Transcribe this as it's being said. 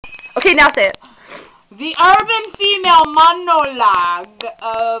Okay, now say it. The urban female monologue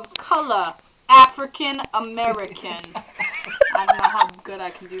of color, African American. I don't know how good I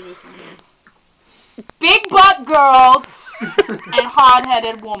can do this one here. Big butt girls and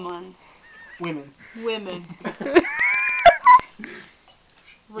hard-headed woman. Women.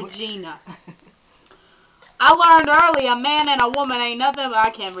 Regina. I learned early a man and a woman ain't nothing, but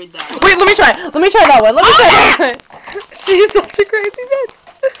I can't read that. Wait, let me try. Let me try that one. Let me try that one. She's such a crazy bitch.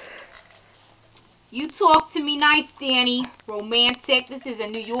 You talk to me nice, Danny. Romantic. This is a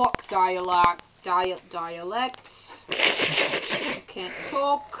New York dialect. I can't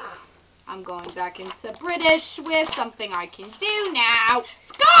talk. I'm going back into British with something I can do now.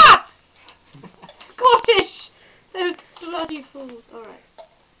 Scots! Scottish! Those bloody fools. Alright.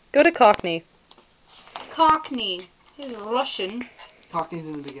 Go to Cockney. Cockney. Here's Russian. Cockney's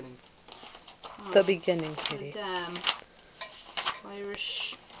in the beginning. Oh, The beginning, kitty. Damn.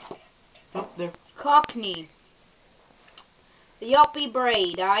 Irish. Oh, there. Cockney. The uppy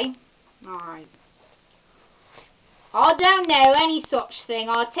braid, eh? Alright. I don't know any such thing.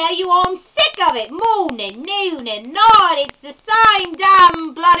 I'll tell you I'm sick of it. Morning, noon and night. It's the same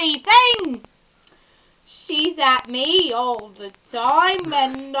damn bloody thing. She's at me all the time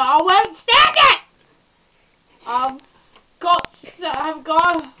and I won't stand it. I've got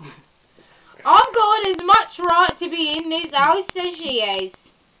as much right to be in this house as she is.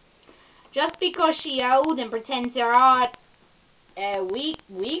 Just because she old and pretends her heart weak.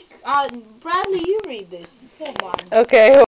 Bradley, you read this. Come on. Okay.